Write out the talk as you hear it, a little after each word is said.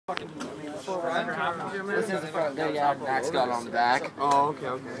This is the front. There you have Max got on the back. Oh, okay,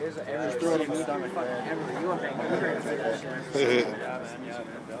 okay.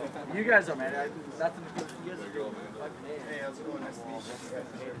 You guys are, man. That's the you guys are doing. Hey, how's it going? Nice to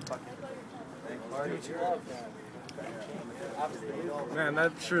meet you. Man,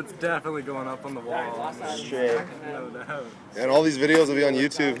 that shirt's definitely going up on the wall. Straight. No doubt. And all these videos will be on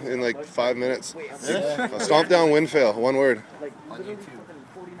YouTube in like 5 minutes. Stompdown wind fail, one word. On YouTube.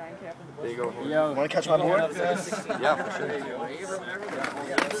 There you go. Yo, Want to catch my board? yeah, for sure.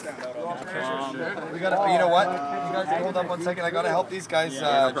 We gotta. You know what? You guys hold up 1 second. I gotta help these guys.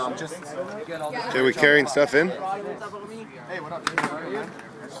 Just. Okay, we carrying stuff in? Hey, what up?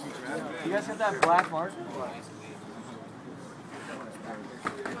 You guys got that black mark?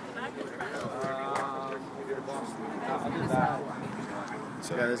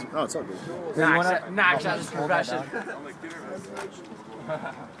 Yeah, oh, it's all good. Max out his profession.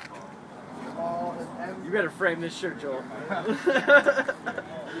 You better frame this shirt, Joel. He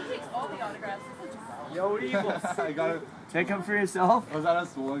takes all the autographs. Yo, evil. I got it. Take them for yourself. Was that a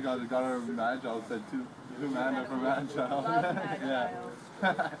school? Got a mad child. Said two man for mad child. Yeah.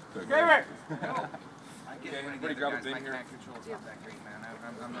 Gamer! Everybody grab a bin here.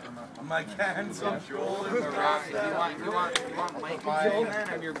 My can't control it. You want Mike and Joel, man?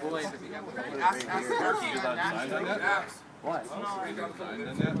 I'm your boys. Ask what?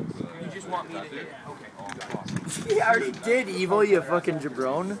 You just want me to hit it. Okay. He already did, evil, you fucking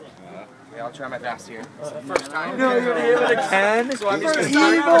jabron. Yeah, I'll try my best here. It's the first time. No, you're gonna hit with a can? So I'm just You're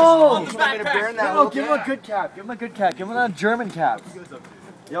gonna evil! Just want me to burn that No, give him a good cap. Give him a good cap. Give him a German cap.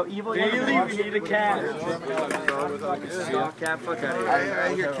 Yo, evil, you need a cap. Cap, fuck out of here.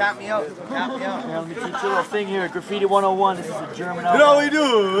 Alright, here, cap me out. Cap me out. Let me teach you a little thing here. Graffiti 101. This is a German You know what we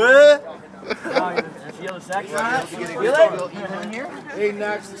do, eh? You feel the sex? Feel it? Hey,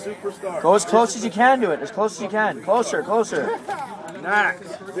 Nax, the superstar. Go as close as you can to it. As close as you can. Closer, closer. Nax.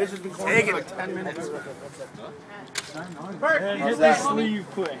 This has been going for like 10 minutes. And hit my sleeve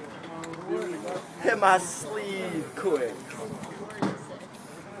quick. Hit my sleeve quick.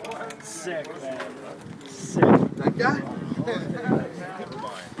 Sick, man. Sick. That guy?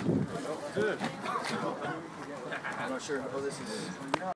 I'm not sure how this is.